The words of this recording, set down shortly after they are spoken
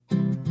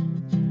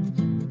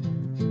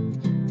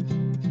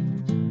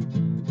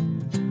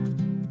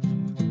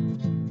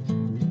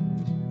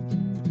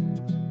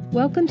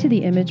Welcome to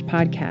the Image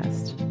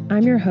Podcast.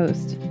 I'm your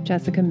host,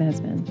 Jessica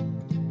Mesman.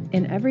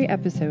 In every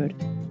episode,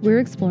 we're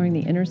exploring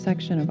the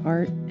intersection of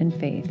art and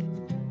faith.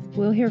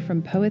 We'll hear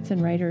from poets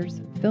and writers,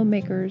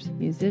 filmmakers,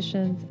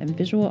 musicians, and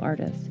visual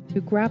artists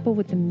who grapple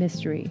with the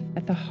mystery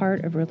at the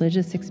heart of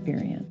religious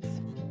experience.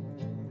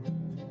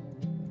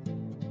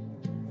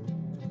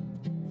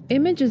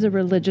 Image is a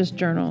religious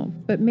journal,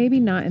 but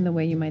maybe not in the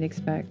way you might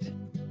expect.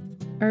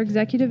 Our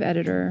executive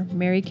editor,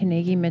 Mary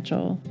Carnegie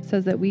Mitchell,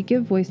 says that we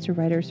give voice to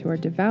writers who are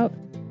devout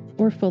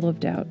or full of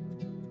doubt.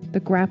 The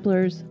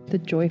grapplers, the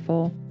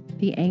joyful,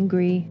 the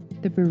angry,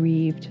 the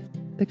bereaved,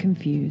 the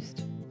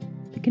confused.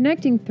 The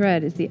connecting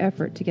thread is the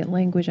effort to get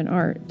language and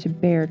art to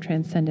bear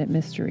transcendent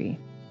mystery.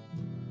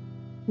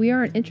 We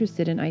aren't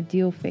interested in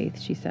ideal faith,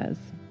 she says,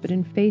 but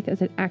in faith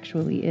as it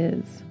actually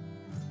is.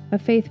 A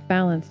faith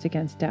balanced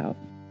against doubt.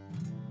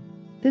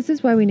 This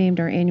is why we named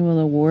our annual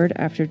award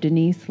after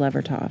Denise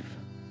Levertov.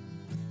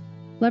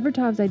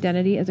 Levertov's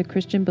identity as a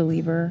Christian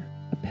believer,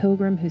 a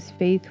pilgrim whose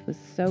faith was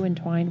so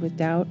entwined with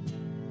doubt,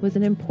 was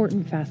an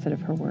important facet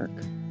of her work.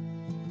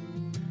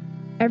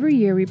 Every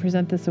year we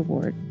present this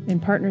award in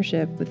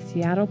partnership with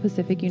Seattle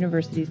Pacific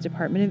University's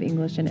Department of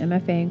English and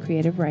MFA in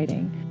Creative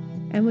Writing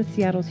and with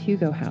Seattle's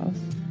Hugo House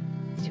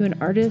to an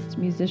artist,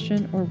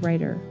 musician, or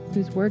writer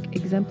whose work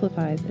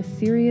exemplifies a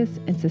serious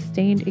and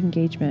sustained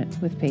engagement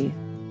with faith.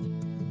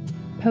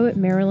 Poet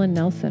Marilyn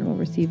Nelson will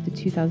receive the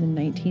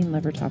 2019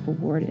 Levertov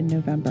Award in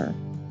November.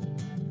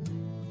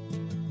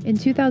 In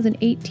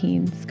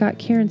 2018, Scott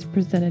Cairns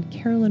presented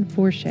Carolyn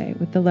Forché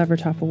with the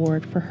Levertov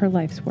Award for her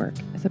life's work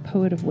as a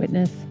poet of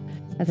witness,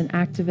 as an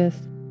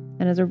activist,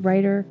 and as a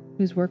writer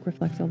whose work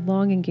reflects a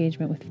long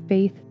engagement with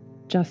faith,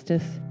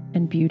 justice,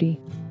 and beauty.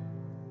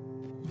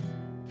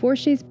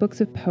 Forché's books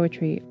of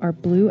poetry are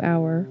Blue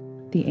Hour,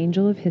 The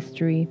Angel of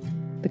History,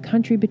 The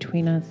Country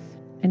Between Us,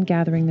 and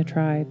Gathering the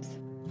Tribes.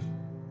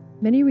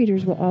 Many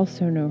readers will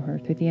also know her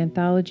through the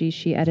anthologies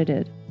she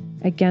edited,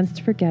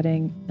 Against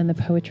Forgetting and The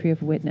Poetry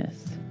of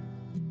Witness.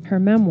 Her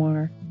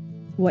memoir,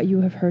 What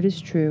You Have Heard Is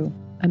True,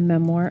 a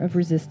Memoir of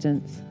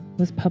Resistance,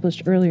 was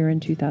published earlier in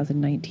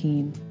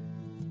 2019.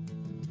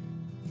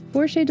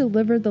 Forché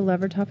delivered the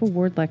Levertov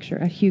Award lecture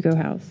at Hugo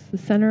House, the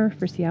center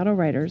for Seattle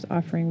writers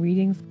offering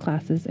readings,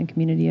 classes, and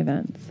community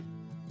events.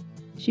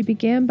 She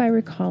began by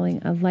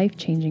recalling a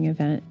life-changing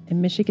event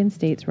in Michigan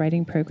State's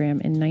writing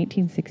program in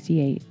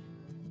 1968,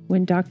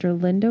 when Dr.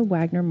 Linda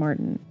Wagner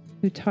Martin,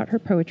 who taught her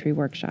poetry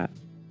workshop,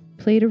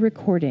 played a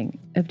recording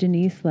of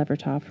Denise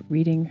Levertov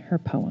reading her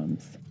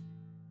poems.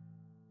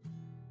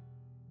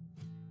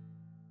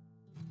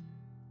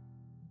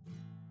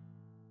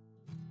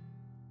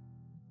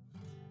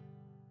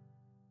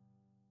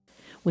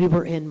 We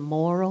were in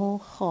Morrill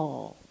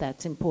Hall.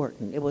 That's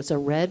important. It was a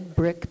red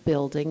brick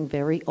building,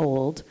 very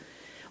old,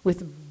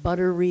 with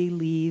buttery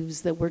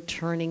leaves that were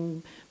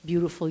turning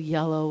beautiful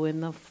yellow in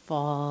the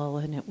fall,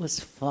 and it was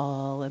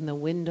fall, and the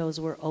windows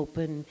were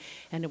open,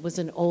 and it was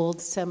an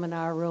old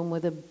seminar room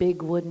with a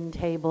big wooden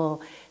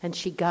table, and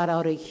she got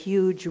out a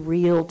huge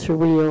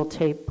reel-to-reel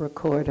tape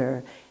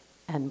recorder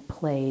and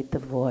played the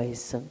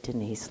voice of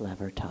Denise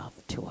Levertov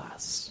to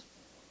us.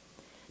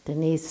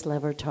 Denise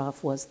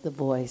Levertov was the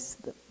voice,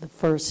 the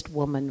first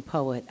woman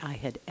poet I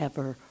had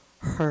ever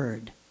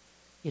heard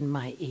in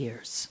my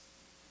ears.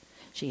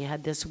 She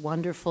had this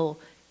wonderful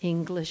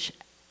English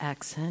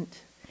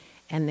accent,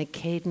 and the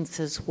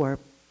cadences were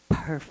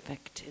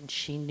perfect, and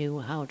she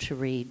knew how to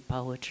read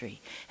poetry.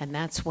 And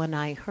that's when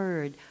I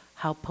heard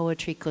how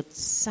poetry could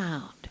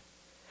sound.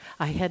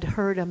 I had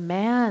heard a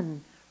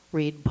man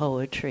read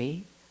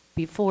poetry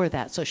before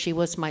that, so she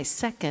was my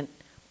second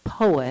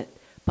poet,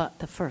 but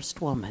the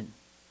first woman.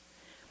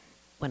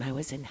 When I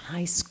was in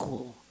high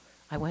school,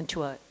 I went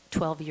to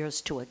 12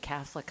 years to a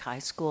Catholic high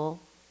school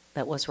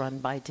that was run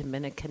by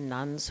Dominican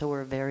nuns who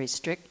were very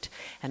strict,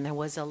 and there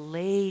was a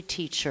lay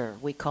teacher.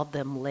 We called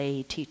them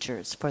lay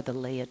teachers for the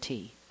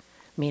laity,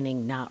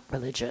 meaning not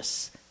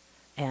religious.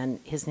 And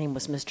his name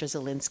was Mr.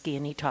 Zielinski,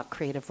 and he taught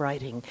creative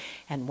writing.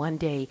 And one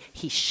day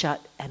he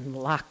shut and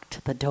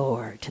locked the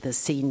door to the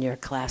senior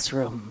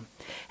classroom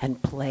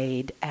and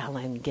played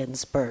Allen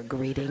Ginsberg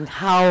reading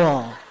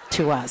Howl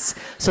to us.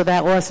 So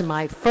that was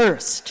my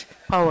first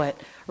poet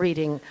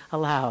reading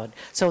aloud.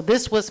 So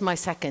this was my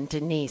second,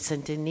 Denise,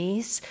 and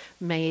Denise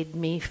made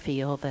me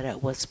feel that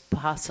it was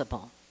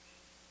possible.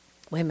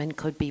 Women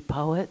could be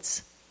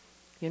poets.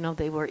 You know,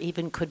 they were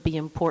even could be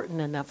important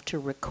enough to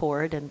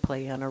record and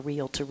play on a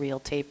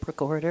reel-to-reel tape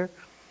recorder.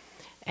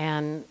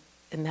 And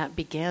that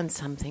began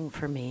something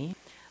for me.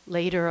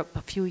 Later,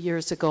 a few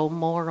years ago,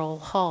 Morrill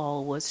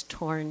Hall was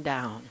torn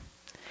down.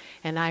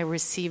 And I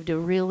received a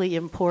really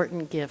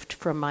important gift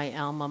from my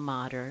alma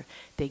mater.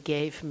 They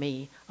gave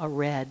me a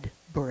red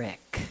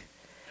brick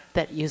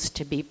that used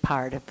to be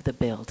part of the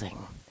building.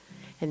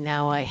 And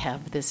now I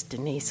have this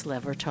Denise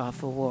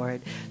Levertov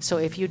Award. So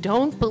if you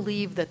don't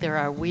believe that there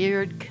are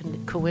weird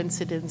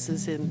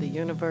coincidences in the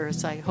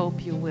universe, I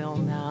hope you will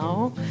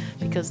now,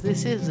 because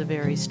this is a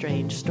very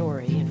strange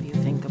story if you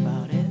think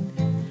about it.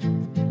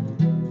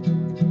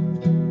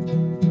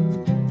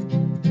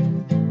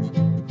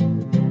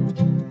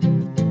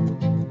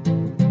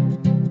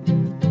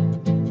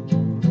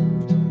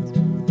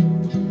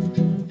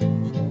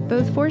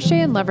 Both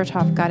Forché and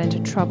Levertov got into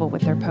trouble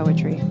with their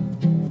poetry.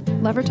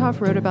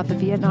 Levertov wrote about the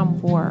Vietnam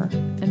War,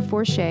 and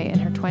Forché, in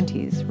her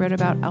 20s, wrote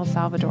about El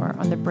Salvador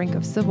on the brink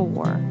of civil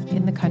war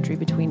in the country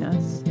between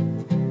us.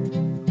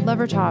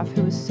 Levertov,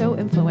 who was so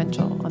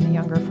influential on the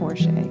younger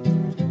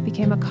Forché,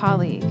 became a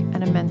colleague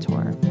and a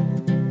mentor.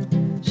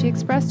 She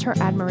expressed her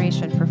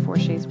admiration for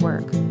Forché's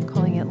work,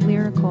 calling it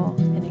lyrical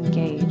and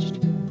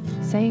engaged,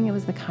 saying it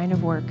was the kind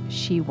of work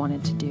she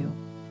wanted to do.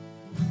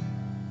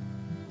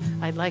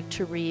 I'd like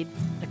to read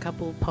a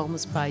couple of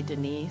poems by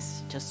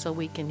Denise, just so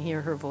we can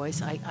hear her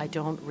voice. I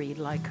don't read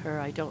like her.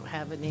 I don't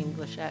have an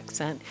English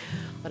accent,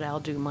 but I'll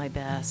do my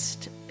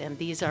best. And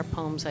these are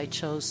poems I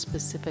chose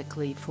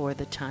specifically for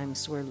the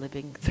times we're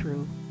living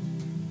through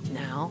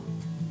now.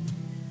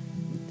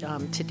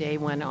 Today,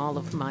 when all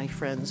of my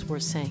friends were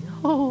saying,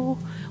 "Oh,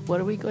 what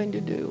are we going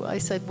to do?" I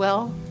said,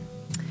 well,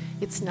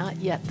 it's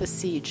not yet the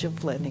siege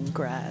of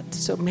Leningrad,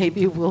 so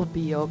maybe we'll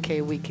be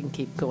okay. We can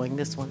keep going.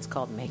 This one's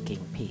called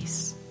Making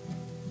Peace.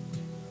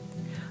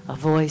 A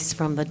voice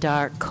from the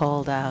dark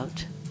called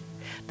out,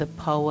 "The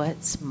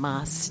poets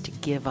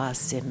must give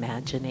us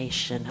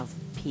imagination of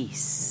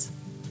peace,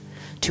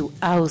 to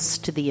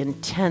oust the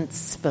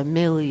intense,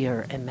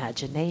 familiar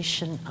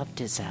imagination of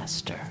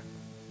disaster.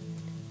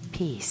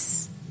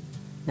 Peace,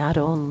 not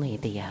only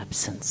the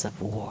absence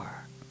of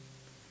war,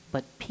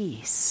 but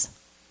peace,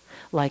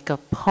 like a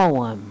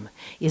poem,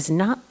 is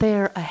not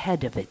there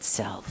ahead of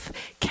itself,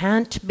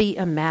 can't be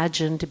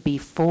imagined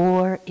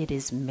before it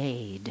is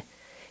made,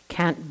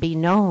 can't be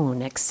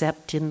known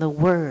except in the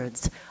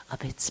words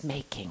of its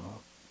making.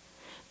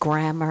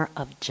 Grammar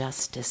of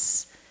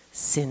justice,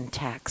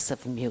 syntax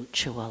of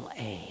mutual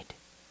aid.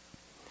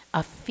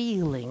 A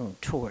feeling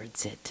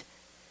towards it,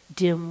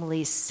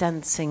 dimly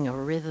sensing a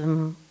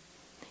rhythm,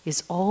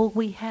 is all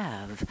we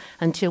have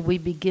until we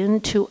begin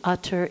to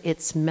utter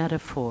its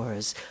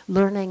metaphors,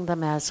 learning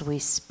them as we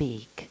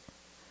speak.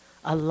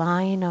 A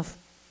line of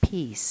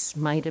peace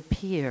might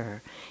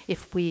appear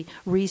if we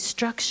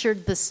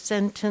restructured the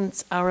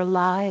sentence our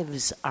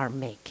lives are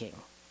making,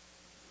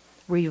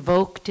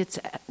 revoked its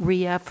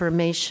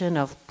reaffirmation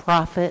of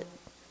profit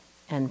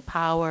and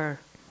power,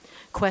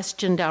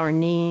 questioned our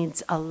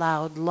needs,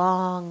 allowed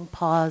long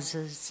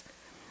pauses.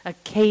 A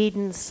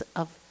cadence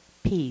of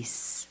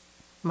peace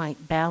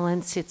might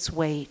balance its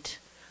weight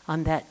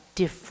on that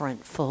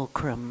different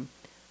fulcrum.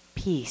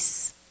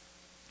 Peace,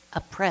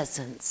 a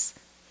presence,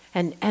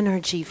 an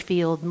energy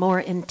field more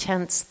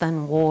intense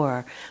than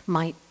war,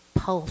 might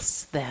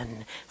pulse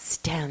then,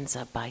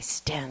 stanza by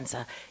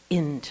stanza,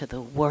 into the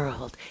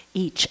world,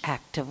 each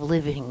act of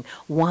living,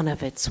 one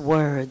of its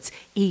words,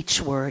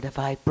 each word a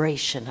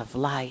vibration of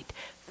light,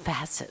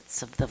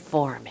 facets of the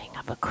forming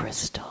of a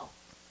crystal.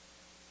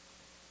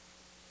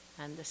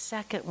 And the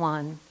second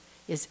one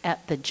is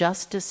at the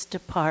Justice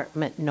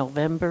Department,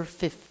 November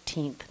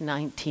 15th,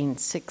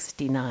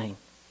 1969.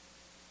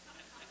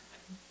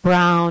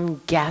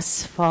 Brown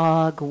gas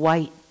fog,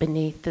 white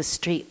beneath the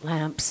street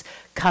lamps,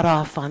 cut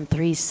off on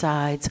three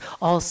sides,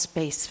 all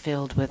space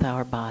filled with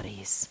our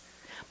bodies.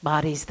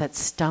 Bodies that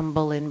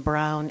stumble in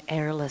brown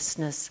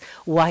airlessness,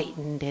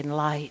 whitened in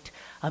light,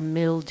 a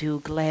mildew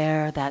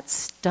glare that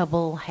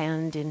stubble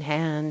hand in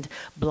hand,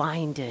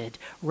 blinded,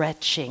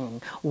 retching,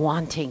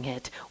 wanting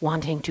it,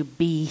 wanting to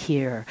be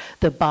here,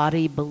 the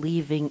body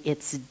believing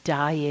it's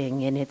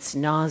dying in its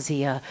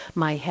nausea,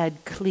 my head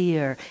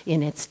clear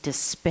in its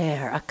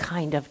despair, a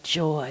kind of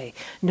joy,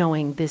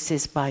 knowing this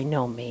is by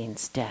no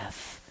means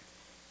death,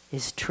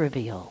 is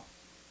trivial,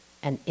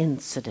 an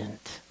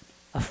incident,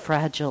 a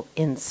fragile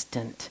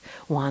instant,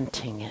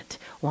 wanting it,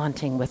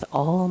 wanting with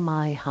all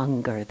my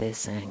hunger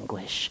this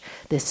anguish,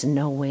 this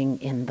knowing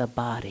in the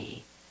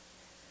body,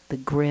 the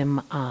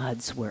grim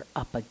odds we're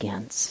up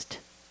against,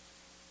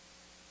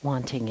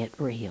 wanting it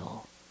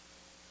real.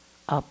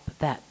 Up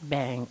that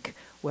bank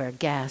where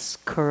gas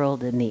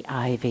curled in the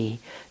ivy,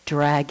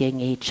 dragging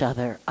each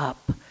other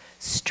up,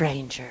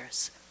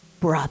 strangers,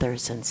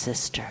 brothers and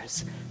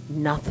sisters,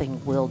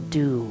 nothing will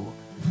do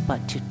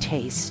but to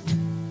taste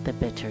the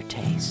bitter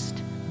taste.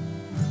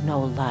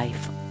 No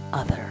life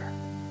other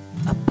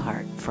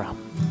apart from.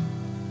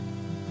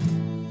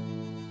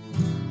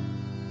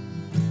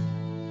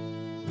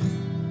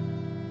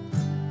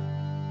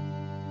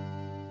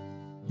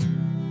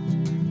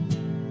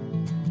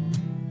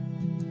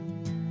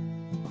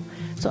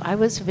 So I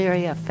was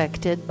very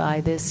affected by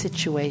this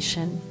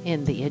situation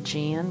in the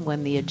Aegean,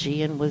 when the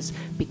Aegean was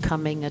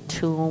becoming a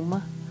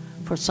tomb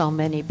for so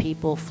many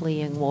people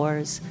fleeing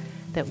wars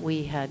that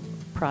we had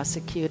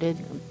prosecuted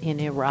in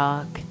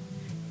Iraq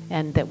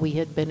and that we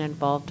had been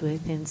involved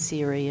with in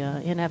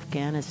Syria, in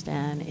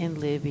Afghanistan, in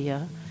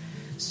Libya.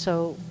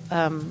 So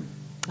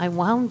I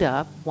wound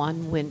up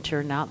one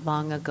winter not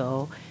long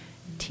ago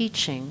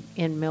teaching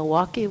in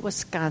Milwaukee,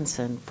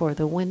 Wisconsin for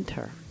the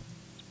winter.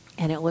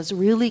 And it was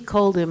really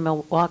cold in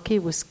Milwaukee,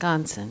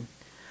 Wisconsin,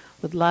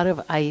 with a lot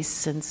of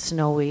ice and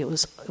snowy. It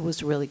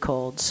was really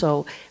cold.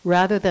 So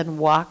rather than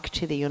walk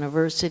to the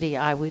university,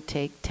 I would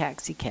take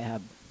taxi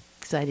cab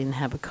because I didn't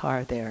have a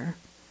car there.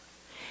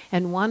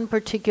 And one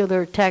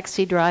particular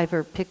taxi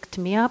driver picked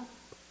me up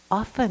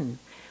often,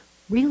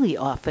 really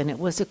often. It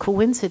was a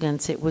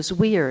coincidence. It was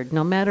weird.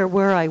 No matter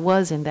where I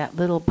was in that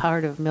little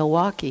part of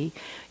Milwaukee,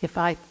 if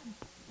I,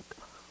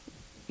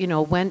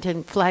 went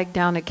and flagged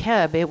down a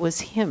cab, it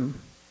was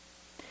him.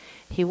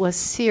 He was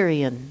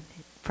Syrian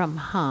from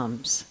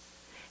Homs.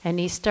 And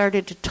he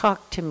started to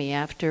talk to me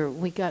after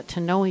we got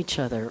to know each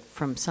other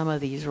from some of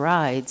these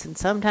rides. And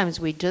sometimes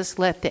we'd just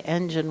let the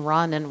engine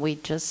run and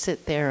we'd just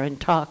sit there and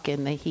talk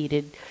in the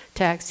heated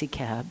taxi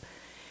cab.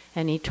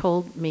 And he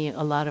told me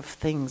a lot of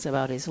things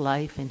about his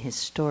life and his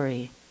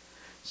story.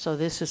 So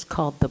this is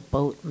called The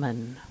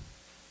Boatman.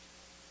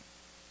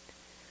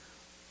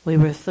 We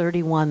were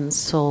 31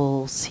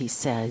 souls, he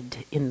said,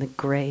 in the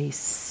gray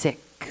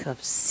sick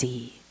of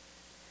sea,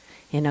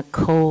 in a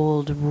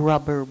cold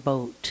rubber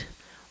boat,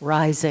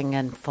 rising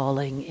and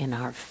falling in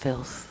our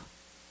filth.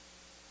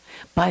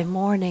 By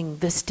morning,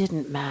 this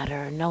didn't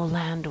matter. No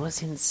land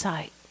was in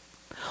sight.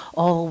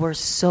 All were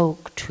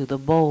soaked to the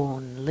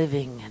bone,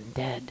 living and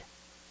dead.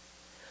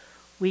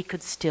 We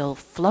could still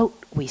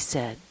float, we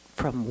said,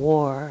 from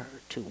war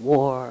to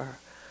war.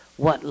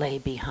 What lay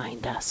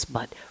behind us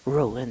but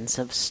ruins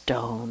of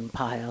stone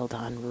piled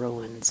on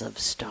ruins of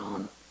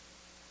stone?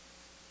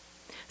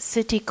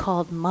 City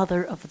called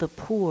Mother of the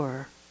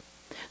Poor,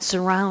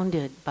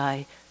 surrounded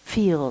by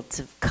fields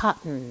of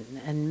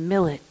cotton and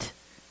millet,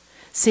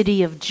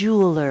 city of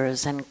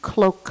jewelers and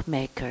cloak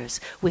makers,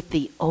 with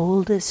the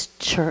oldest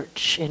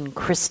church in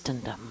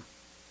Christendom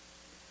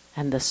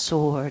and the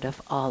sword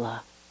of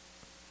Allah.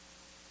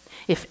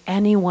 If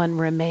anyone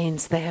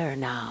remains there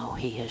now,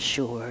 he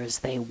assures,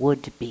 they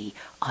would be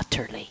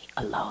utterly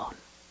alone.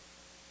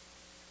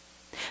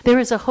 There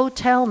is a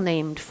hotel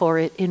named for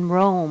it in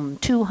Rome,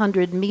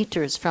 200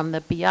 meters from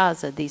the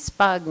Piazza di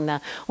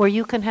Spagna, where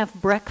you can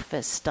have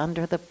breakfast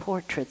under the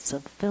portraits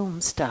of film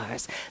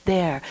stars.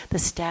 There, the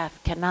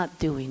staff cannot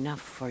do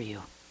enough for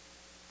you.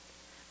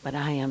 But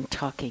I am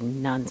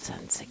talking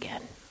nonsense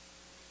again,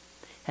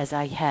 as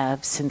I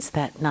have since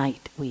that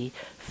night we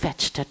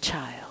fetched a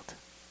child,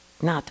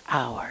 not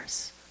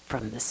ours,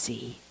 from the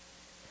sea,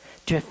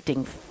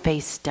 drifting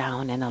face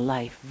down in a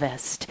life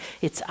vest,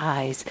 its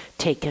eyes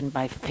taken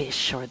by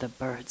fish or the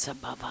birds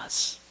above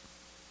us.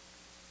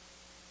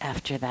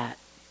 After that,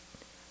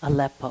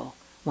 Aleppo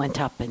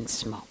went up in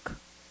smoke,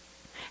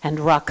 and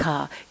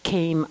Raqqa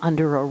came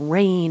under a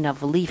rain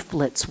of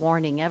leaflets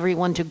warning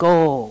everyone to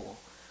go.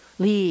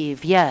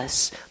 Leave,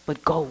 yes,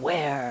 but go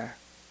where?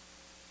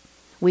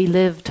 We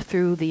lived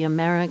through the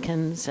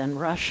Americans and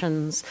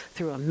Russians,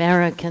 through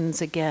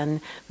Americans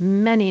again,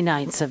 many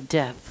nights of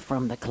death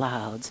from the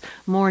clouds,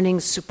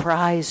 mornings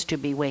surprised to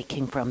be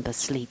waking from the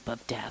sleep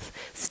of death,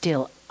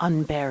 still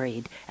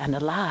unburied and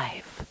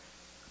alive,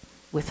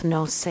 with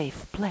no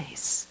safe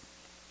place.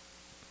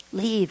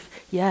 Leave,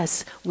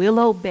 yes, we'll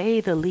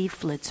obey the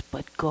leaflets,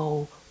 but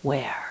go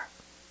where?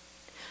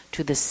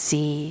 To the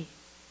sea,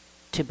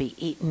 to be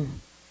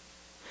eaten,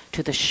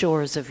 to the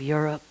shores of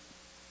Europe,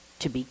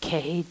 to be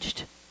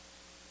caged,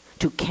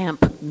 to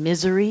camp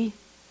misery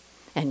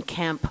and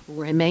camp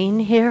remain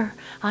here?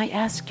 I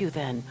ask you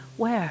then,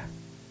 where?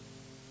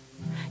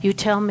 You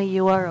tell me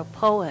you are a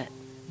poet.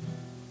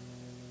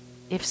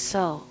 If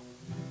so,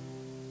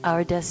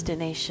 our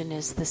destination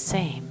is the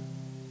same.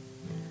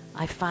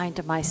 I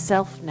find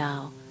myself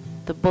now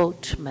the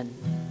boatman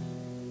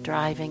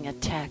driving a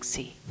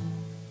taxi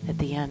at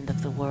the end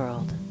of the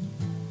world.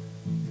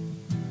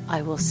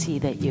 I will see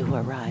that you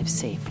arrive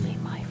safely,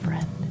 my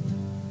friend.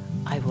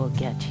 I will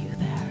get you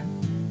there.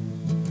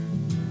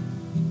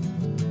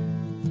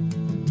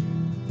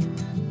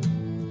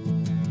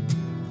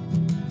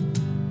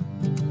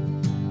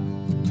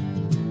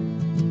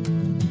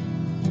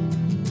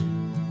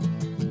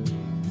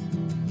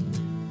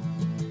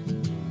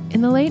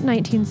 In the late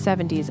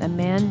 1970s, a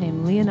man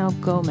named Leonel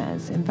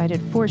Gomez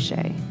invited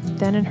Forché,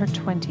 then in her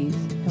 20s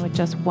and with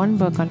just one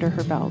book under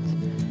her belt,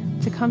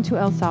 to come to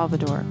El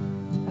Salvador,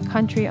 a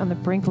country on the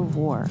brink of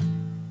war,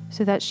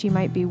 so that she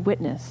might be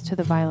witness to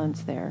the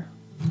violence there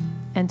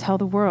and tell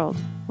the world,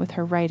 with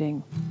her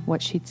writing,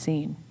 what she'd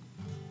seen.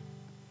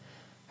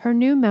 Her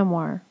new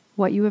memoir,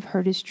 What You Have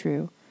Heard Is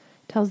True,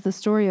 tells the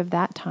story of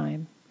that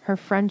time, her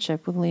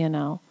friendship with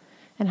Leonel,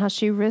 and how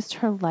she risked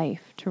her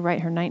life to write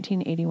her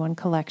 1981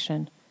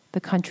 collection, The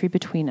Country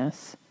Between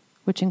Us,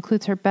 which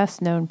includes her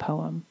best-known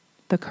poem,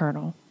 The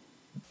Colonel.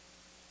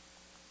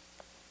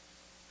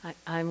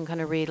 I'm going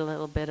to read a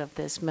little bit of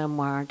this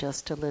memoir,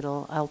 just a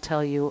little. I'll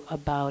tell you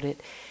about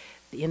it.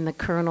 In the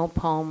Colonel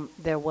poem,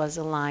 there was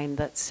a line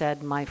that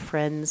said, "My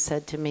friend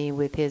said to me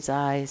with his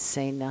eyes,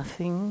 say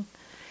nothing."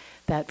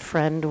 That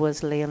friend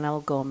was Leonel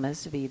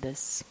Gomez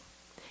Vidas.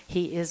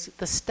 He is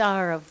the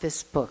star of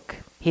this book.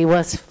 He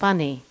was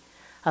funny,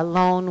 a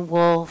lone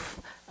wolf,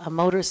 a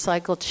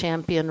motorcycle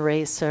champion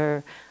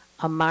racer,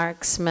 a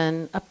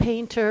marksman, a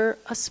painter,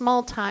 a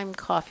small-time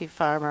coffee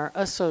farmer,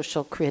 a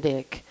social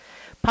critic.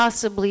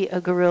 possibly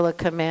a guerrilla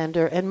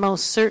commander, and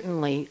most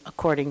certainly,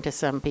 according to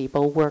some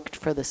people, worked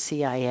for the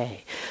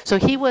CIA. So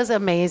he was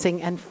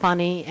amazing and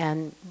funny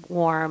and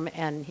warm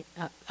and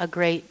a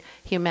great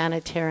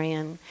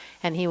humanitarian,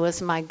 and he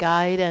was my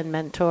guide and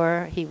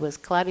mentor. He was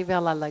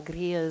Claribel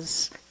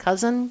Alegria's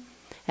cousin,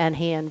 and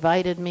he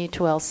invited me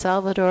to El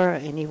Salvador,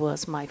 and he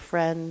was my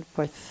friend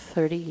for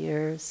 30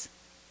 years.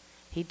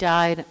 He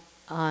died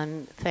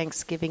on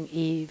Thanksgiving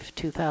Eve,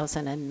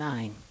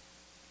 2009.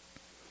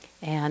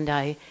 And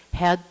I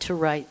had to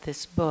write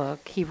this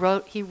book. He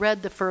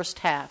read the first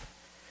half.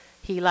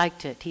 He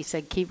liked it. He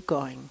said, keep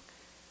going.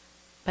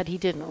 But he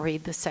didn't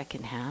read the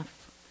second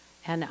half.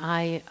 And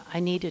I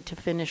needed to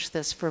finish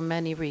this for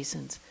many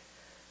reasons.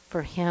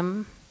 For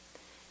him,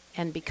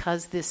 and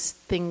because this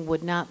thing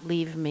would not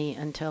leave me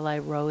until I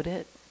wrote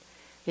it.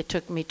 It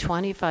took me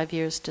 25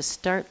 years to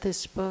start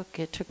this book.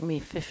 It took me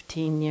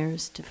 15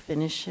 years to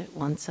finish it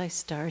once I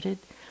started.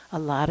 A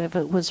lot of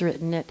it was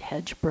written at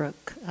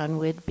Hedgebrook on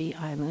Whidbey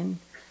Island.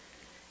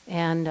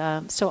 And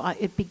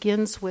it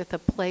begins with a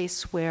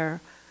place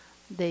where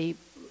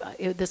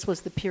this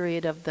was the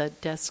period of the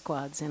death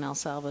squads in El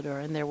Salvador,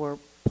 and there were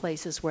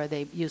places where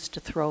they used to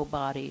throw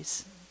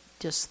bodies,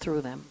 just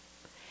threw them.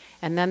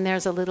 And then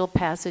there's a little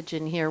passage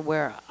in here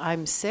where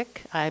I'm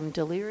sick, I'm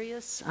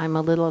delirious, I'm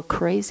a little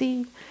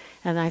crazy,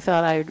 and I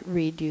thought I'd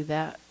read you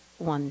that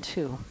one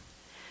too.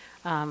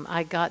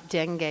 I got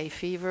dengue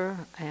fever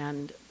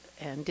and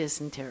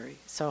dysentery.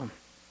 So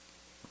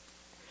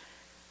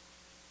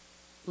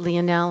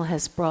Lionel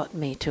has brought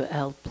me to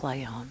El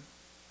Playón.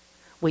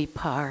 We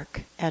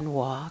park and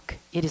walk.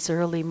 It is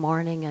early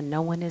morning and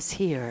no one is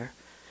here.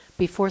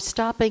 Before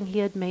stopping, he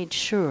had made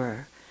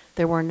sure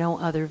there were no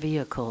other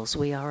vehicles.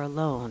 We are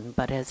alone,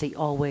 but as he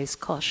always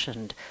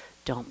cautioned,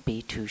 don't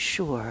be too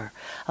sure.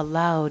 A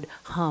loud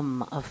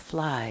hum of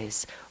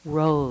flies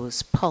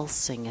rose,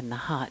 pulsing in the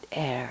hot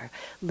air.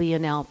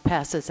 Lionel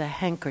passes a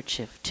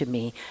handkerchief to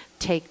me.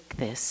 Take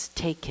this,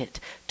 take it.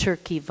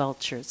 Turkey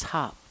vultures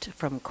hopped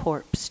from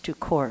corpse to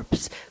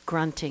corpse,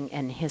 grunting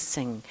and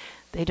hissing.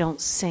 They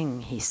don't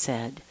sing, he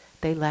said.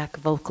 They lack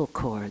vocal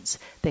cords.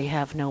 They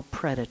have no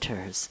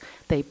predators.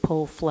 They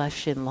pull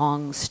flesh in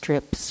long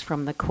strips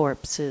from the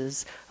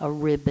corpses. A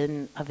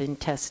ribbon of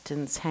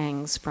intestines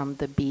hangs from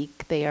the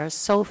beak. They are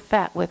so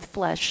fat with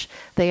flesh,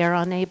 they are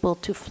unable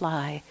to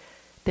fly.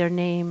 Their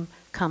name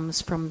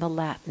comes from the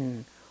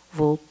Latin,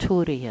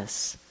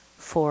 vulturius,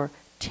 for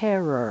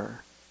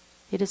terror.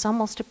 It is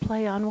almost a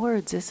play on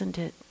words, isn't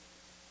it?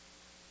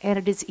 And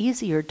it is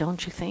easier,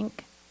 don't you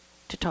think,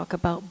 to talk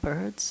about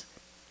birds?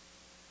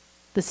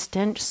 The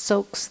stench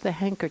soaks the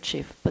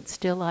handkerchief, but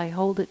still I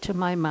hold it to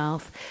my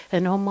mouth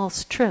and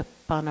almost trip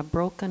on a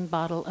broken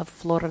bottle of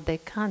flor de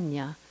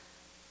caña.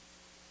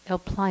 El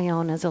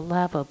Playón is a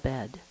lava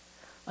bed,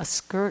 a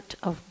skirt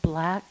of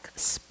black,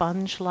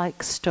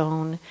 sponge-like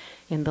stone.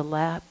 In the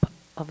lap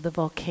of the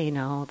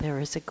volcano,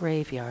 there is a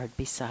graveyard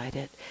beside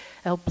it.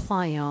 El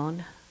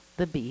Playón,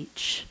 the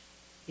beach,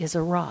 is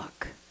a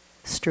rock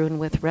strewn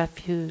with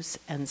refuse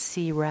and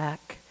sea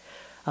wrack.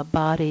 A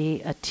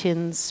body, a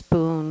tin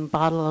spoon,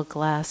 bottle of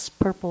glass,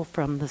 purple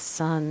from the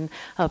sun,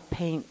 a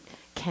paint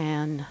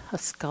can, a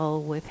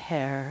skull with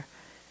hair,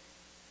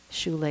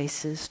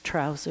 shoelaces,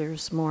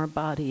 trousers, more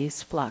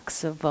bodies,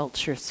 flocks of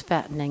vultures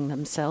fattening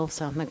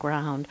themselves on the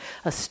ground,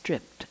 a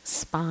stripped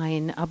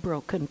spine, a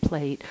broken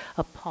plate,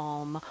 a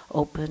palm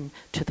open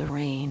to the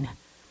rain.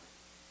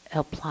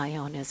 El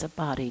Playón is a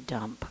body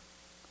dump.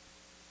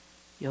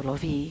 Yo lo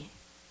vi,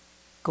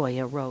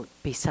 Goya wrote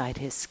beside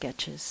his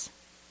sketches.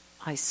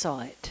 I saw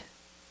it,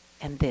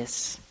 and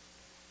this,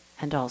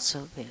 and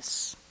also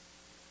this.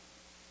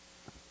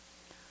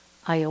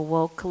 I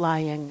awoke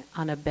lying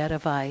on a bed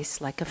of ice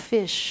like a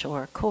fish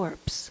or a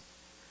corpse,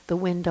 the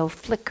window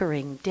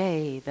flickering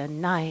day,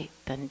 then night,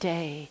 then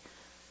day.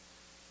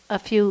 A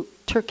few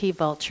turkey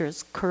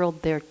vultures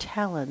curled their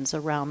talons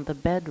around the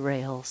bed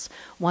rails,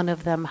 one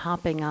of them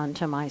hopping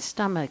onto my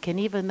stomach, and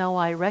even though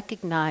I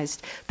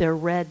recognized their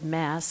red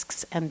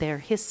masks and their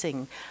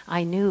hissing,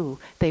 I knew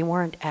they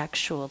weren't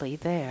actually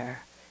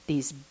there.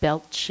 These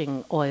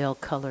belching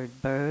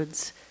oil-colored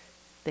birds,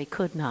 they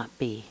could not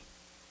be.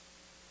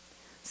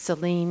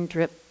 Saline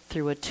dripped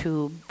through a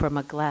tube from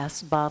a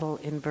glass bottle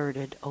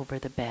inverted over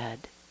the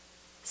bed.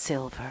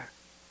 Silver.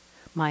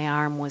 My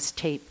arm was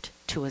taped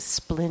to a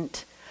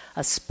splint,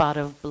 a spot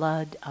of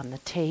blood on the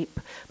tape.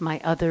 My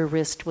other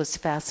wrist was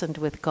fastened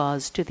with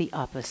gauze to the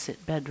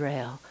opposite bed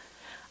rail.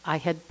 I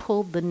had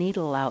pulled the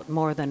needle out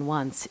more than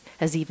once,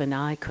 as even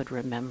I could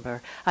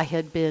remember. I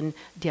had been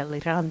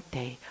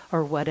delirante,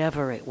 or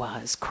whatever it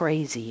was,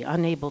 crazy,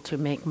 unable to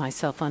make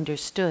myself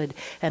understood,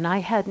 and I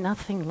had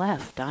nothing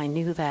left, I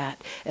knew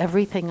that.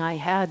 Everything I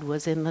had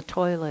was in the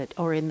toilet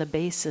or in the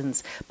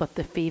basins, but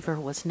the fever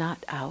was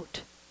not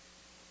out.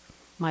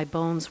 My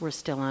bones were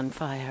still on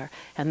fire,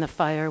 and the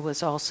fire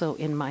was also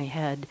in my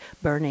head,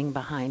 burning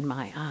behind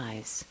my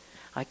eyes.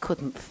 I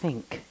couldn't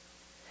think.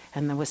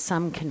 And there was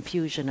some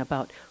confusion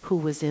about who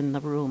was in the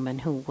room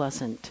and who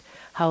wasn't,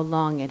 how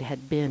long it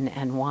had been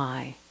and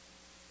why.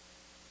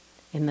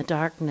 In the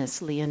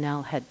darkness,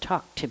 Lionel had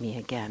talked to me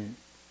again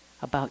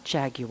about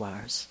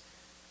jaguars.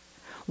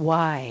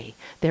 Why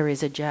there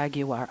is a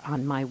jaguar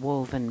on my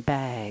woven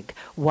bag.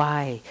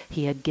 Why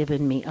he had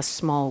given me a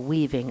small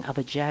weaving of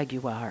a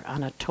jaguar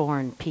on a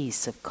torn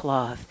piece of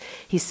cloth.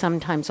 He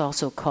sometimes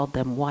also called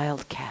them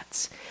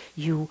wildcats.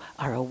 You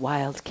are a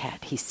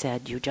wildcat, he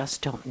said. You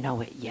just don't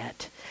know it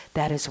yet.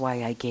 That is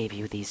why I gave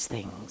you these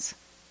things.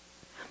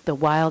 The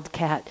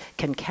wildcat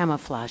can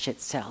camouflage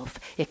itself.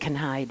 It can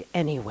hide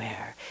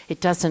anywhere.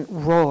 It doesn't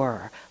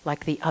roar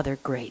like the other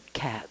great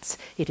cats.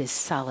 It is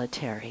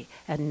solitary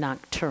and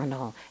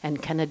nocturnal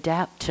and can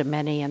adapt to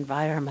many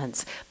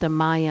environments. The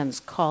Mayans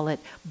call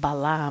it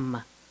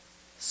balam.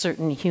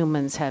 Certain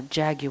humans have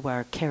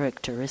jaguar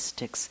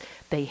characteristics.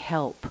 They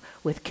help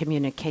with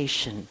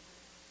communication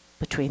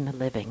between the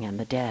living and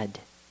the dead.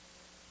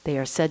 They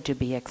are said to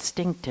be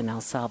extinct in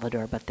El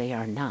Salvador, but they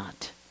are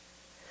not.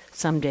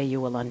 Someday you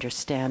will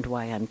understand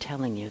why I'm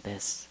telling you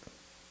this.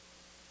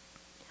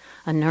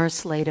 A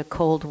nurse laid a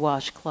cold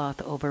washcloth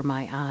over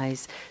my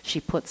eyes. She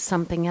put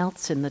something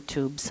else in the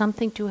tube,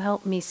 something to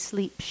help me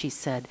sleep, she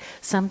said,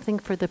 something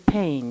for the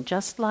pain.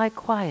 Just lie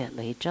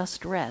quietly,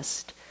 just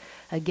rest.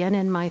 Again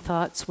in my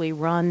thoughts we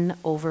run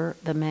over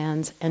the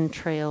man's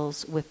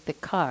entrails with the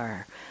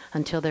car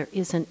until there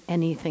isn't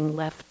anything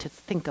left to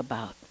think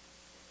about.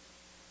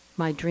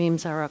 My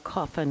dreams are a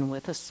coffin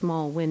with a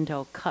small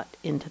window cut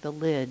into the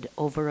lid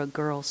over a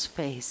girl's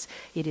face.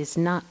 It is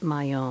not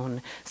my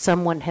own.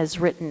 Someone has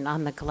written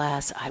on the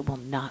glass, I will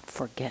not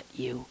forget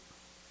you.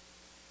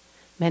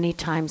 Many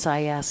times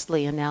I asked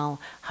Lionel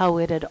how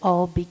it had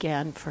all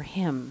began for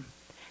him.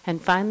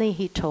 And finally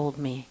he told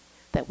me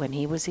that when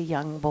he was a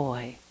young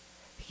boy,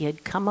 he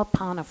had come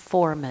upon a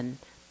foreman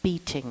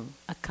beating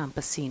a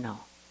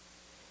campesino.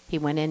 He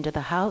went into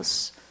the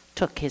house,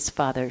 took his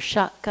father's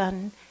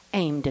shotgun,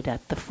 aimed it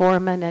at the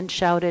foreman and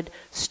shouted,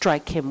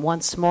 "Strike him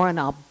once more and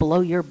I'll blow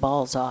your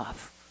balls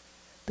off."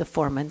 The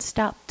foreman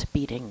stopped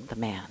beating the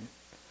man.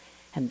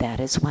 And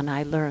that is when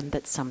I learned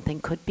that something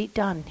could be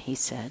done, he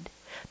said,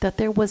 that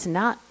there was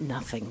not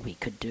nothing we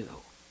could do.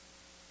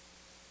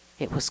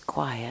 It was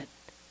quiet,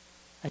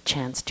 a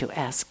chance to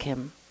ask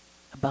him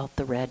about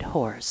the red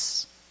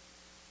horse.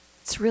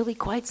 It's really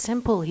quite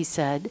simple, he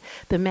said.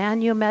 The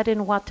man you met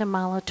in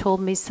Guatemala told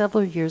me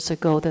several years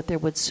ago that there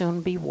would soon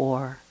be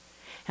war,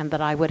 and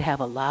that I would have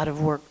a lot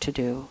of work to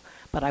do,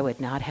 but I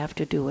would not have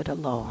to do it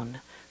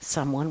alone.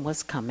 Someone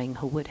was coming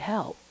who would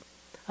help,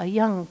 a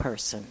young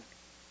person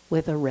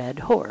with a red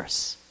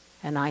horse.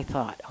 And I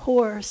thought,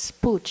 horse,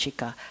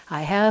 puchica,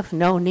 I have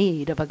no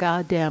need of a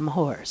goddamn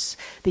horse.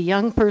 The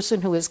young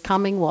person who is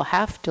coming will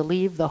have to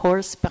leave the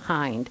horse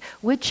behind,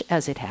 which,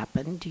 as it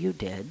happened, you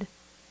did.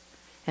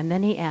 And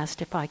then he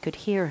asked if I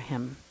could hear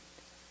him.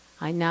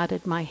 I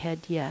nodded my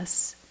head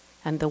yes,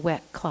 and the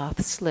wet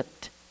cloth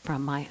slipped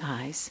from my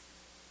eyes.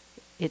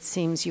 It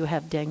seems you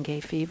have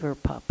dengue fever,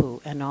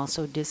 Papu, and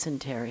also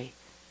dysentery.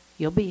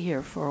 You'll be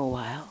here for a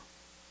while.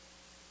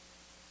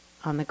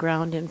 On the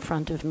ground in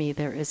front of me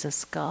there is a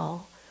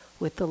skull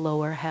with the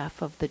lower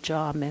half of the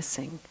jaw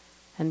missing,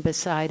 and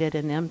beside it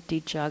an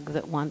empty jug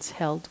that once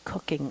held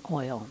cooking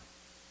oil.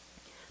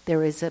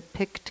 There is a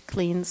picked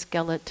clean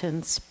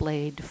skeleton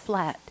splayed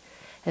flat,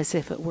 as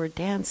if it were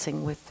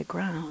dancing with the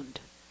ground.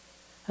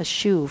 A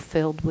shoe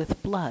filled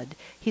with blood.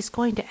 He's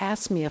going to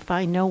ask me if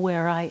I know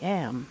where I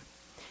am.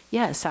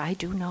 Yes, I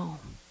do know.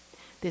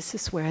 This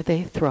is where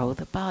they throw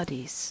the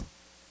bodies.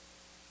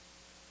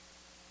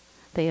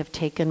 They have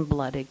taken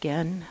blood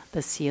again.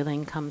 The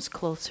ceiling comes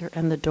closer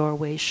and the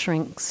doorway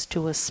shrinks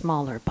to a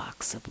smaller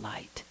box of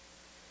light.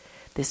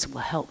 This will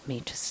help me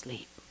to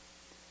sleep.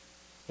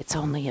 It's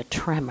only a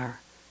tremor,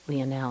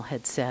 Lionel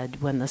had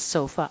said when the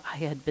sofa I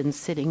had been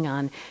sitting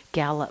on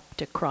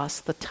galloped across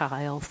the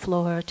tile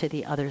floor to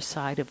the other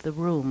side of the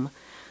room.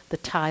 The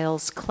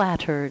tiles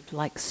clattered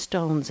like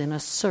stones in a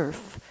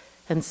surf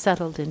and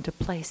settled into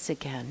place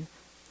again.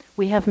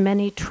 We have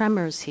many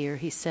tremors here,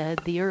 he said.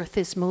 The earth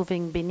is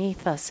moving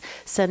beneath us,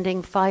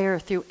 sending fire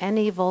through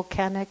any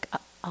volcanic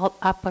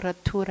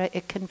apparatura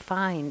it can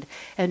find.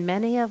 And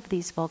many of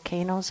these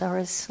volcanoes are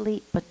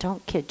asleep, but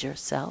don't kid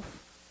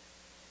yourself.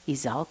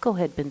 Izalco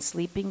had been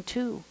sleeping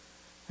too,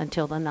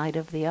 until the night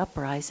of the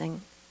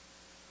uprising.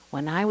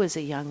 When I was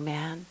a young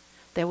man,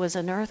 there was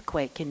an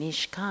earthquake in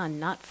Ixcan,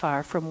 not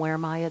far from where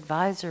my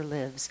advisor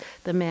lives,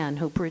 the man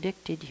who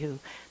predicted you.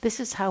 This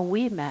is how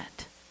we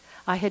met.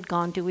 I had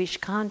gone to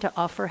Ixcan to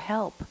offer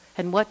help,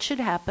 and what should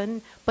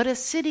happen but a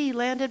city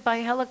landed by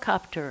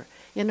helicopter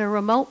in a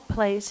remote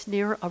place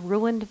near a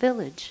ruined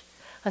village.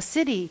 A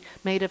city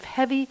made of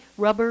heavy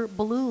rubber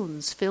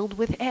balloons filled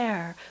with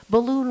air,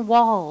 balloon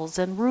walls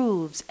and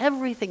roofs,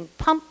 everything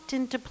pumped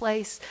into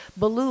place,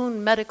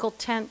 balloon medical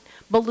tent,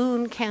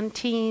 balloon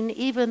canteen,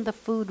 even the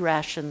food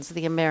rations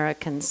the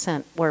Americans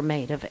sent were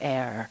made of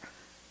air.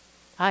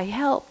 I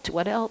helped.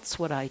 What else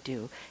would I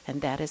do?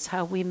 And that is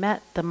how we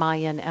met, the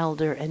Mayan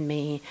elder and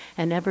me.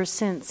 And ever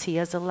since, he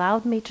has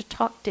allowed me to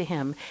talk to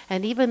him.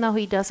 And even though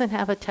he doesn't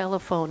have a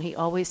telephone, he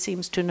always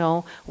seems to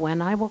know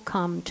when I will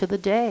come, to the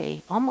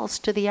day,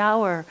 almost to the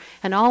hour.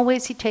 And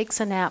always he takes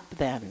a nap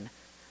then.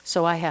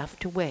 So I have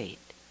to wait.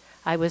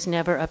 I was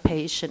never a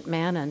patient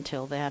man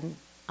until then.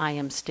 I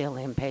am still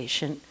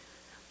impatient.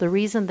 The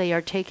reason they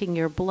are taking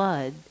your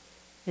blood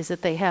is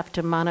that they have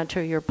to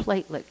monitor your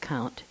platelet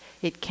count.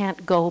 It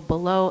can't go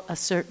below a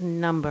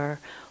certain number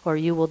or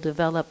you will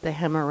develop the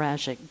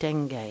hemorrhagic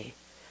dengue.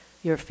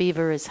 Your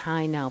fever is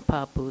high now,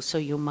 Papu, so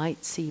you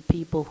might see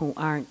people who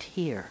aren't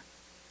here.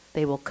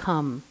 They will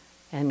come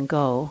and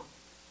go,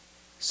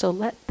 so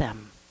let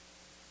them.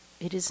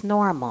 It is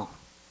normal.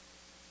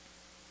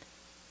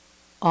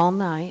 All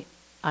night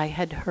I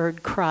had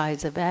heard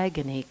cries of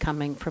agony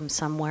coming from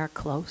somewhere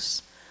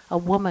close, a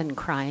woman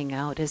crying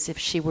out as if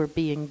she were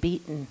being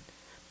beaten,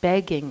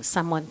 begging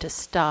someone to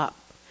stop,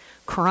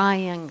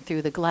 crying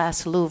through the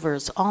glass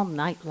louvers all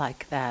night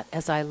like that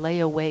as I lay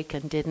awake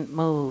and didn't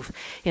move.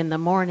 In the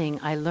morning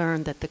I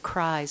learned that the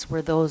cries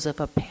were those of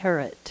a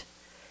parrot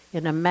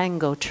in a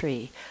mango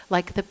tree,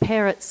 like the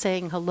parrot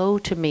saying hello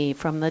to me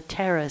from the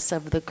terrace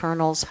of the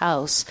colonel's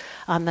house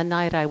on the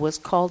night I was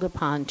called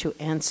upon to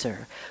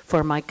answer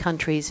for my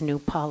country's new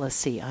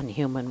policy on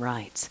human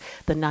rights,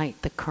 the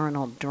night the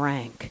colonel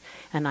drank,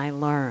 and I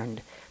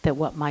learned that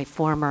what my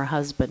former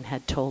husband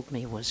had told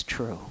me was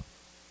true.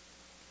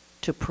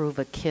 To prove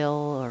a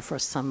kill or for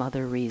some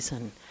other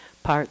reason,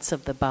 parts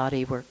of the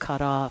body were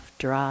cut off,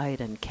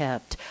 dried, and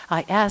kept.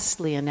 I asked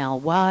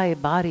Lionel why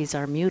bodies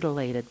are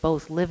mutilated,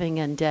 both living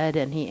and dead,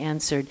 and he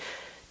answered,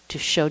 to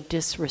show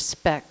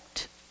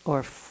disrespect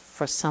or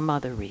for some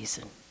other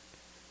reason.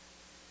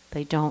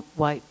 They don't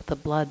wipe the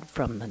blood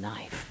from the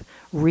knife.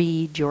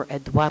 Read your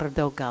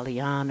Eduardo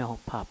Galeano,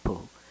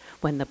 Papu.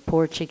 When the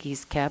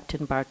Portuguese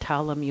captain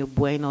Bartolomeu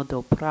Bueno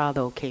do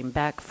Prado came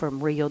back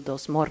from Rio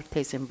dos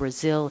Mortes in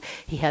Brazil,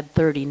 he had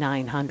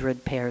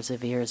 3,900 pairs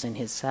of ears in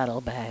his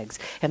saddlebags,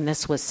 and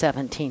this was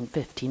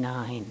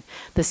 1759.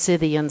 The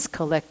Scythians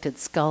collected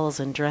skulls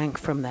and drank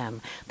from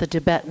them. The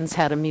Tibetans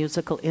had a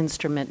musical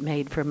instrument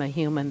made from a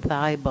human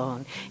thigh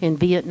bone. In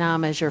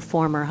Vietnam, as your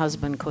former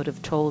husband could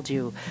have told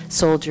you,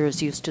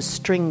 soldiers used to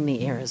string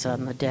the ears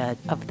of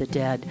the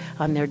dead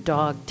on their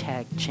dog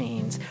tag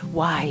chains.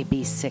 Why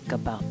be sick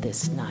about this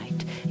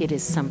night? It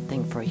is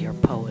something for your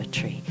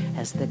poetry.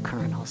 As the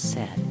colonel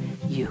said,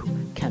 you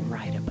can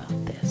write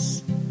about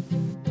this.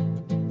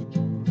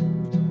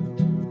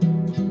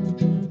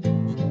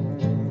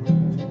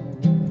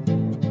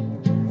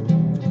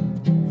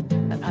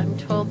 I'm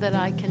told that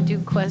I can do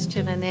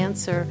question and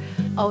answer.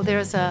 Oh,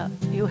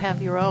 you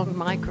have your own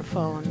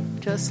microphone,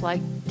 just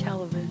like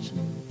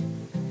television.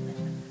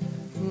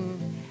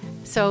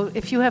 So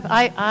if you have,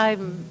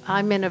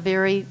 I'm in a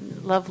very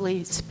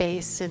lovely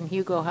space in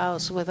Hugo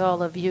House with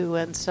all of you,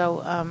 and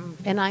so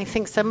and I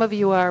think some of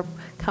you are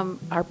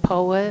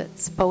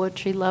poets,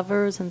 poetry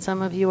lovers, and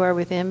some of you are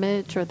with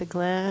Image or the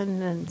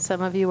Glen, and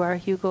some of you are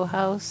Hugo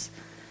House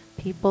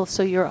people.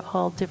 So you're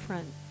all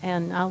different,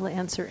 and I'll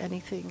answer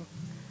anything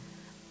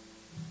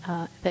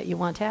that you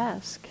want to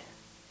ask.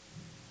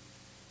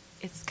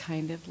 It's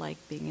kind of like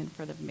being in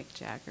front of Mick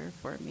Jagger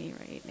for me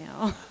right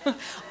now.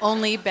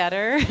 Only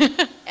better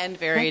and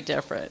very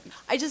different.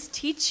 I just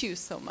teach you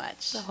so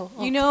much.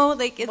 You know,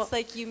 like it's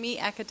like you meet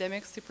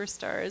academic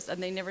superstars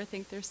and they never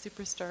think they're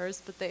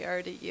superstars, but they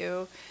are to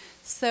you.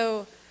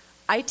 So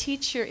I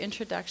teach your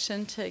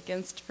introduction to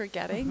Against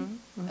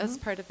Forgetting as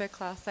part of a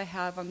class I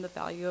have on the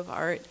value of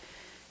art.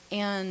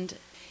 And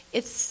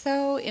it's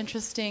so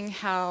interesting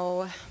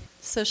how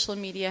social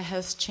media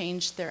has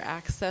changed their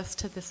access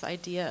to this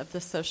idea of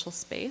the social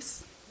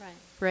space.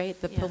 Right?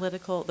 The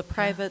political, the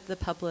private, the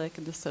public,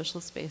 and the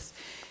social space.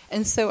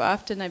 And so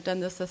often I've done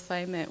this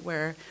assignment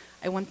where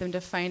I want them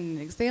to find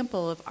an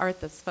example of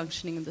art that's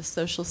functioning in the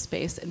social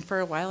space. And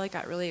for a while I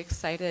got really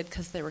excited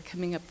because they were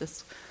coming up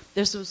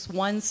there's this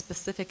one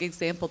specific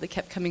example they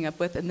kept coming up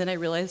with, and then I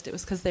realized it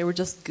was because they were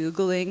just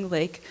Googling,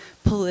 like,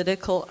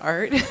 political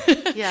art.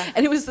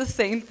 And it was the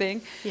same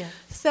thing.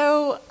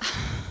 So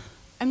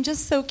I'm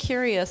just so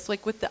curious,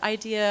 like, with the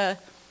idea.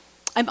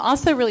 I'm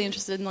also really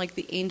interested in, like,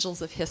 the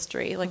angels of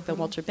history, like the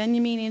Walter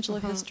Benjamin angel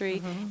of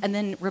history, and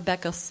then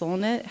Rebecca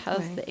Solnit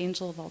has the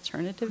angel of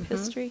alternative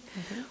history.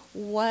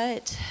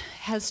 What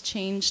has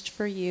changed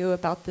for you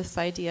about this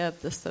idea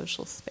of the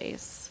social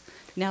space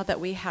now that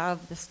we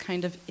have this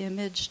kind of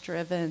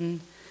image-driven,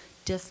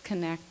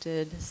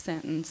 disconnected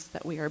sentence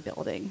that we are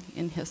building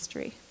in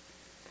history?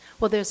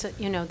 Well, there's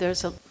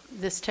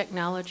this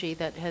technology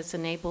that has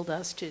enabled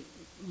us to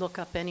look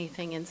up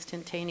anything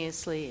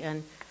instantaneously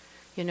and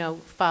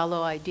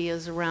follow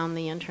ideas around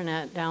the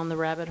internet down the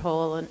rabbit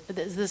hole. And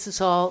this is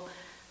all,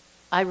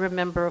 I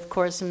remember, of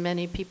course, and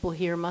many people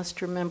here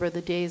must remember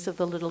the days of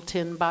the little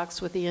tin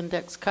box with the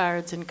index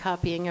cards and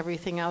copying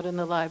everything out in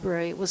the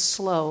library. It was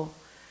slow,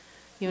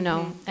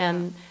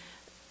 and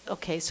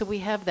okay, so we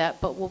have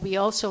that. But what we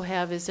also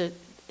have is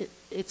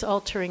it's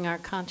altering our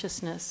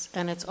consciousness,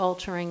 and it's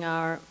altering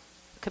our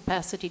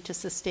capacity to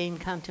sustain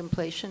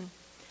contemplation.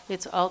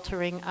 It's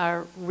altering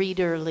our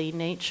readerly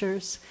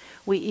natures.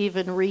 We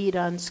even read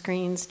on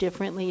screens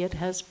differently, it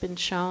has been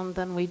shown,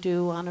 than we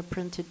do on a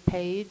printed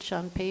page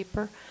on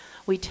paper.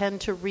 We tend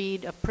to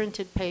read a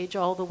printed page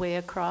all the way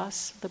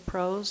across the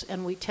prose,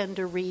 and we tend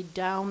to read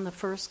down the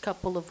first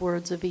couple of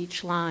words of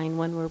each line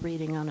when we're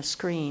reading on a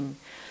screen.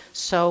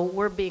 So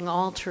we're being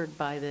altered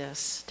by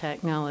this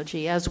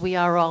technology, as we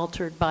are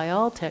altered by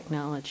all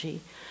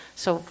technology.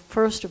 So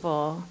first of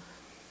all,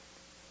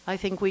 I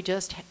think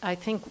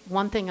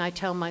one thing I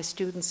tell my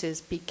students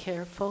is be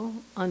careful,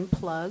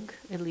 unplug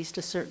at least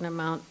a certain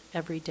amount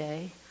every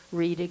day,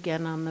 read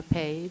again on the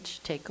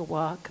page, take a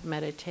walk,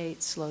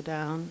 meditate, slow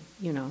down,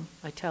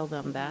 I tell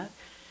them that.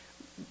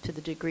 To the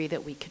degree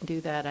that we can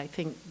do that, I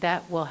think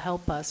that will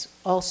help us.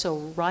 Also,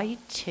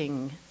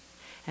 writing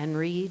and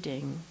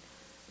reading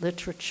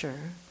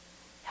literature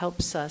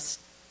helps us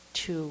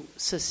to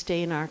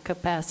sustain our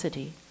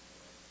capacity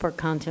for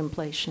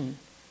contemplation.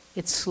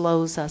 It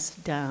slows us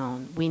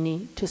down. We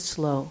need to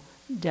slow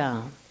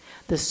down.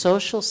 The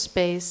social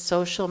space,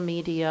 social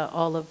media,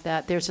 all of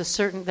that, there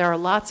are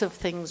lots of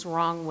things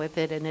wrong with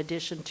it in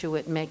addition to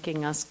it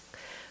making us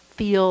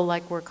feel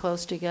like we're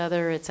close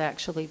together. It's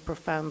actually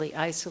profoundly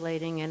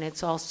isolating, and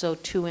it's also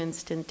too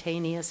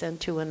instantaneous and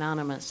too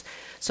anonymous.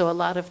 So a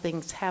lot of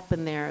things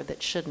happen there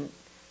that shouldn't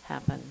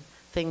happen.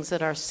 Things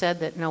that are said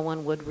that no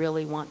one would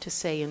really want to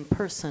say in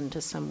person to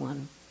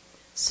someone.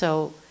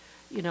 So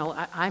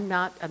I'm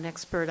not an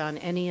expert on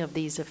any of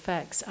these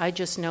effects. I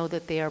just know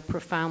that they are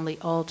profoundly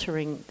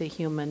altering the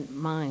human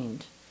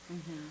mind.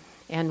 Mm-hmm.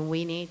 And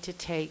we need to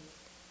take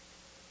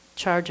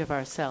charge of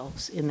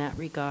ourselves in that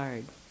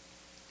regard.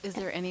 Is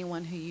there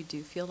anyone who you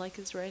do feel like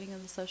is writing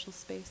in the social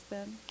space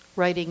then?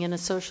 Writing in a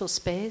social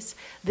space?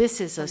 This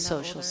is a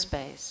social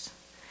space.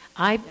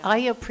 I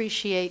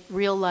appreciate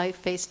real-life,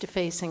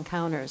 face-to-face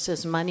encounters,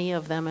 as many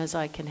of them as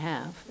I can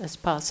have, as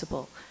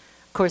possible.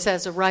 Of course,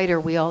 as a writer,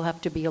 we all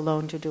have to be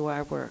alone to do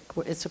our work.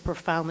 It's a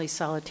profoundly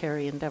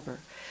solitary endeavor.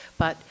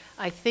 But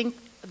I think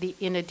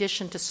in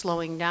addition to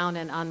slowing down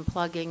and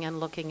unplugging and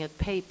looking at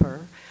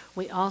paper,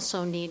 we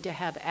also need to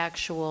have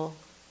actual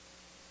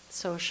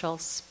social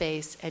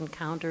space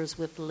encounters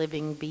with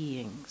living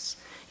beings.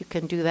 You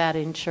can do that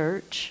in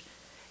church.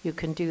 You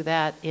can do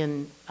that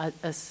in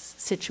a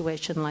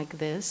situation like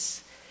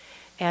this.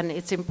 And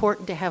it's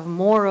important to have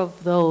more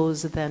of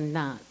those than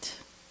not.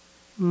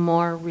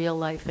 More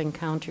real-life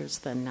encounters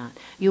than not.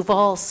 You've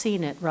all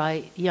seen it,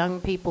 right?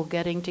 Young people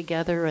getting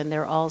together and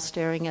they're all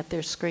staring at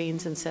their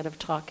screens instead of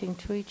talking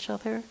to each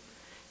other.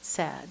 It's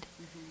sad.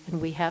 Mm-hmm.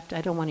 And we have to,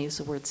 I don't want to use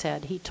the word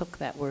sad. He took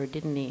that word,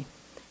 didn't he?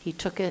 He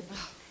took it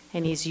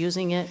and he's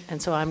using it,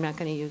 and so I'm not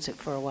going to use it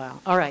for a while.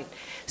 All right.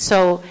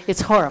 So it's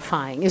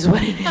horrifying is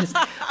what it is.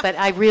 But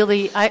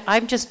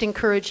I'm just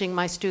encouraging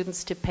my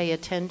students to pay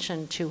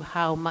attention to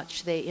how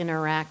much they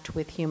interact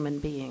with human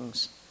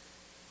beings,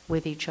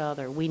 with each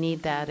other. We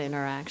need that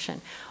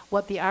interaction.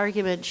 What the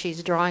argument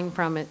she's drawing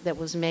from it that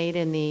was made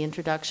in the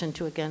introduction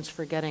to Against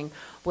Forgetting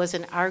was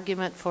an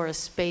argument for a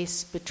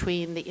space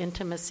between the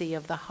intimacy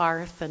of the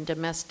hearth and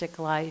domestic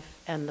life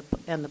and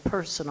the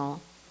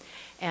personal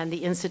and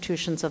the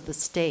institutions of the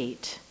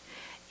state.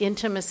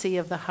 Intimacy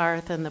of the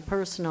hearth and the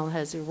personal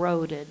has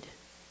eroded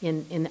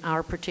in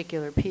our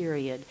particular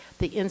period.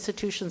 The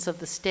institutions of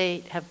the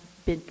state have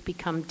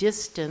become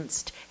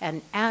distanced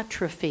and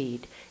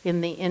atrophied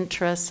in the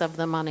interests of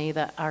the money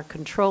that are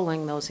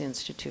controlling those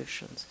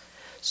institutions.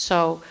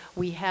 So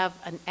we have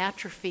an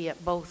atrophy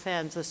at both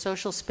ends. The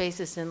social space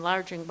is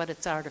enlarging, but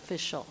it's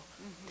artificial.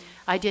 Mm-hmm.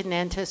 I didn't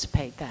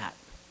anticipate that.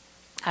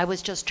 I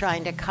was just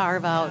trying to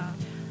carve out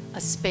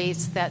a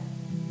space that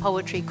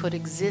poetry could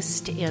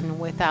exist in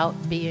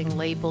without being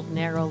labeled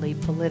narrowly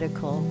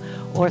political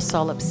or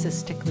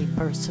solipsistically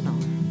personal.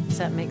 Does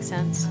that make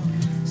sense?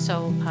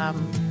 So,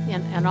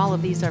 and all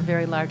of these are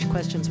very large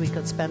questions we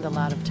could spend a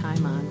lot of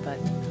time on, but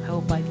I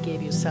hope I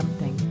gave you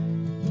something.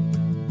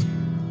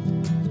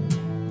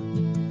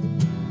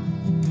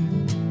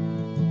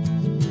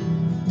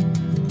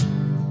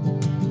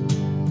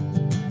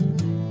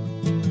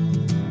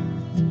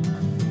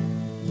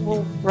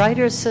 Well,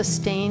 writers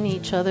sustain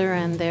each other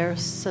and their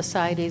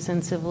societies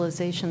and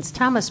civilizations.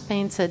 Thomas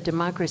Paine said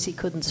democracy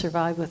couldn't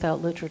survive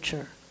without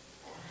literature.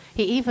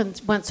 He even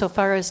went so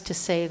far as to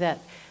say that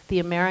the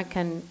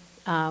American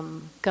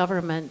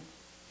government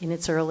in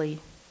its early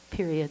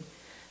period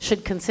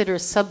should consider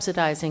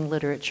subsidizing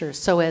literature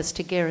so as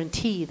to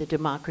guarantee the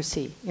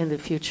democracy in the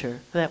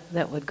future.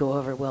 That would go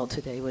over well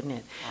today, wouldn't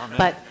it? Amen.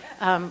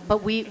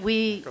 But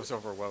we goes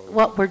over well.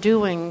 What we're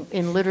doing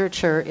in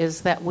literature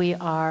is that we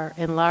are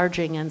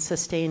enlarging and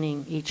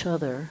sustaining each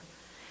other.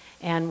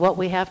 And what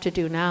we have to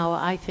do now,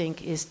 I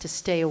think, is to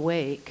stay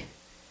awake,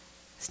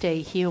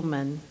 stay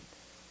human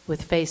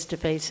with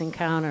face-to-face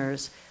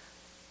encounters,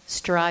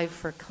 strive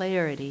for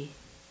clarity.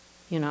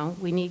 You know,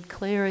 we need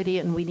clarity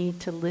and we need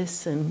to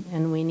listen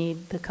and we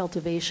need the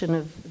cultivation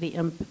of the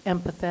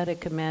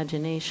empathetic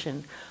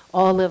imagination.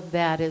 All of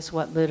that is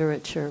what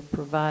literature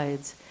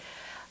provides.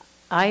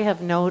 I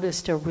have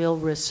noticed a real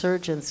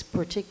resurgence,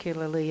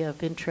 particularly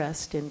of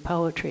interest in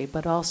poetry,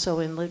 but also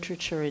in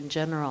literature in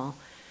general,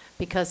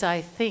 because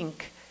I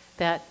think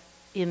that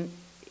in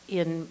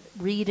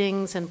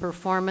readings and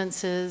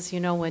performances,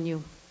 when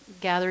you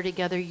gather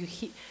together,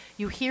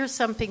 you hear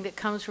something that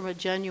comes from a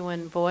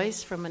genuine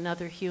voice from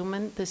another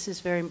human. This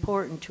is very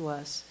important to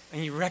us.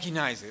 And you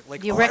recognize it.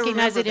 You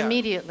recognize it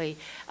immediately.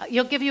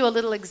 You'll give you a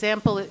little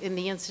example in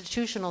the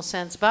institutional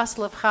sense.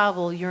 Václav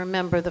Havel, you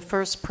remember, the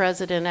first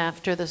president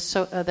after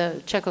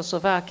the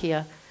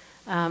Czechoslovakia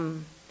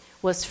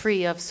was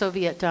free of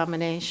Soviet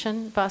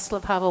domination.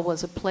 Václav Havel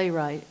was a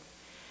playwright.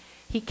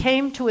 He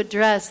came to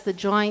address the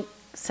joint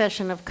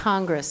session of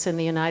Congress in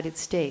the United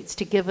States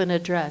to give an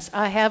address.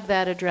 I have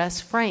that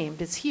address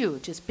framed. It's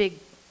huge. It's a big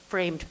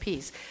framed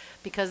piece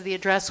because the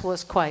address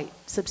was quite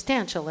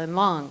substantial and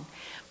long.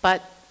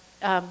 But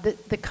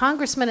the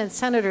congressmen and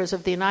senators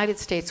of the United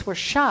States were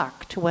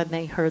shocked when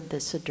they heard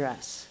this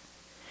address.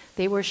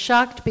 They were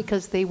shocked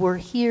because they were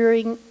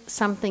hearing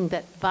something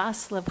that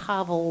Václav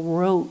Havel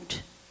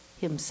wrote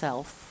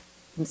himself,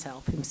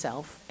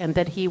 and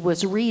that he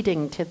was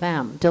reading to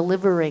them,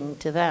 delivering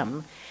to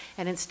them.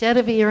 And instead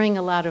of hearing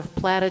a lot of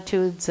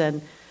platitudes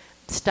and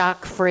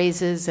stock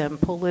phrases and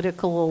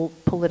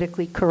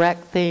politically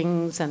correct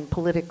things and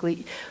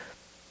politically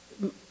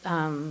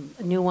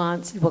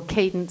nuanced,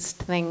 cadenced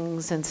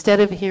things, instead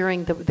of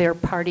hearing their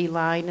party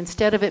line,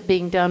 instead of it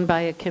being done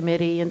by a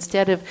committee,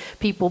 instead of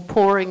people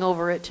poring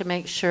over it to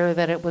make sure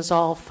that it was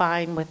all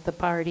fine with the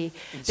party,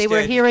 they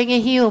were hearing a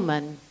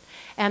human.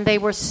 And they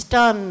were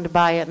stunned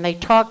by it, and they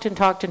talked and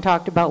talked and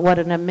talked about what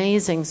an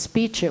amazing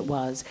speech it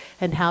was,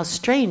 and how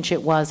strange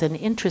it was and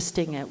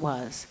interesting it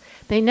was.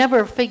 They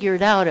never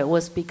figured out it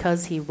was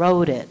because he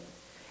wrote it,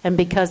 and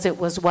because it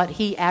was what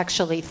he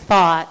actually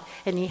thought,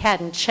 and he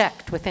hadn't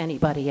checked with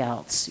anybody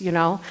else,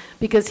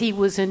 because he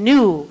was a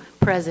new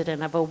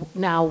president of a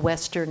now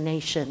Western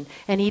nation,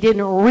 and he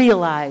didn't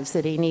realize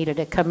that he needed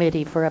a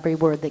committee for every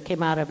word that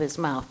came out of his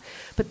mouth.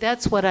 But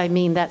that's what I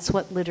mean. That's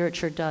what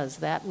literature does,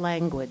 that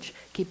language,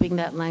 keeping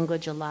that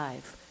language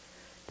alive.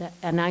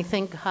 And I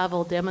think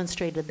Havel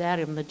demonstrated that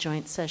in the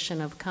joint session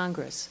of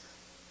Congress.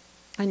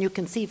 And you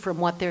can see from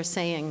what they're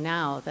saying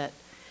now that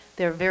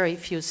there are very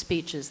few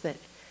speeches that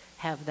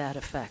have that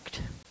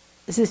effect.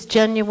 This is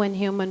genuine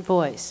human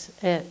voice,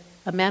 a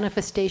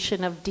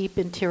manifestation of deep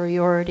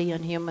interiority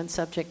and human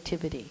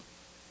subjectivity.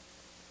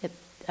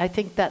 I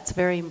think that's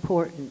very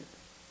important.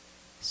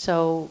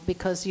 So,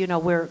 because,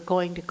 we're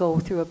going to go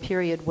through a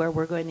period where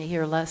we're going to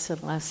hear less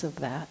and less of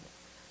that,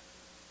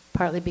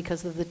 partly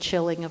because of the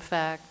chilling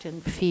effect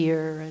and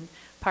fear, and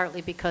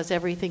partly because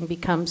everything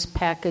becomes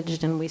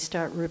packaged and we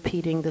start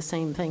repeating the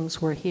same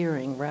things we're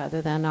hearing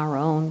rather than our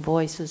own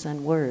voices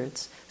and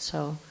words.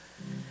 So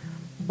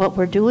what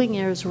we're doing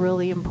here is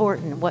really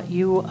important. What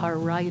you are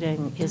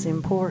writing is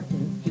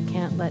important. You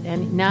can't let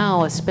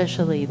now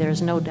especially,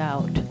 there's no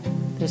doubt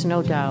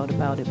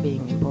about it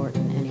being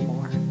important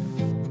anymore.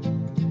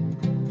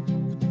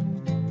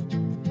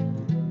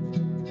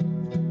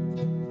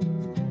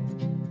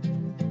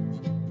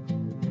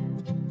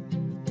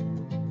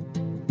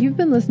 You've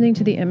been listening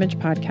to the Image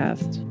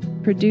Podcast,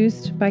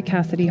 produced by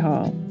Cassidy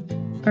Hall.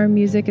 Our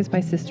music is by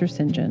Sister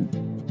Sinjin.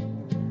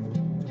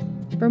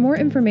 For more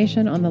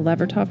information on the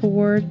Levertov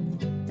Award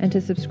and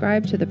to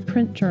subscribe to the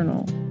print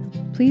journal,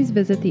 please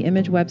visit the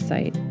Image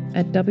website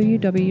at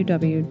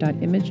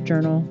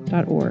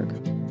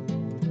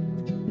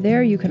www.imagejournal.org.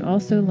 There you can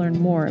also learn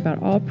more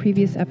about all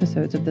previous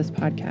episodes of this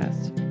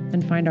podcast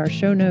and find our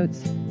show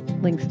notes,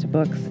 links to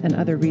books, and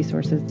other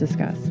resources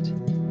discussed.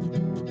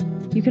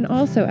 You can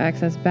also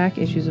access back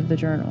issues of the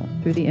journal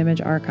through the Image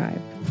archive.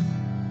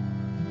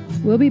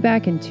 We'll be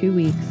back in 2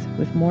 weeks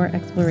with more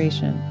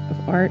exploration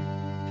of art,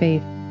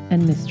 faith,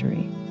 and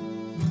mystery.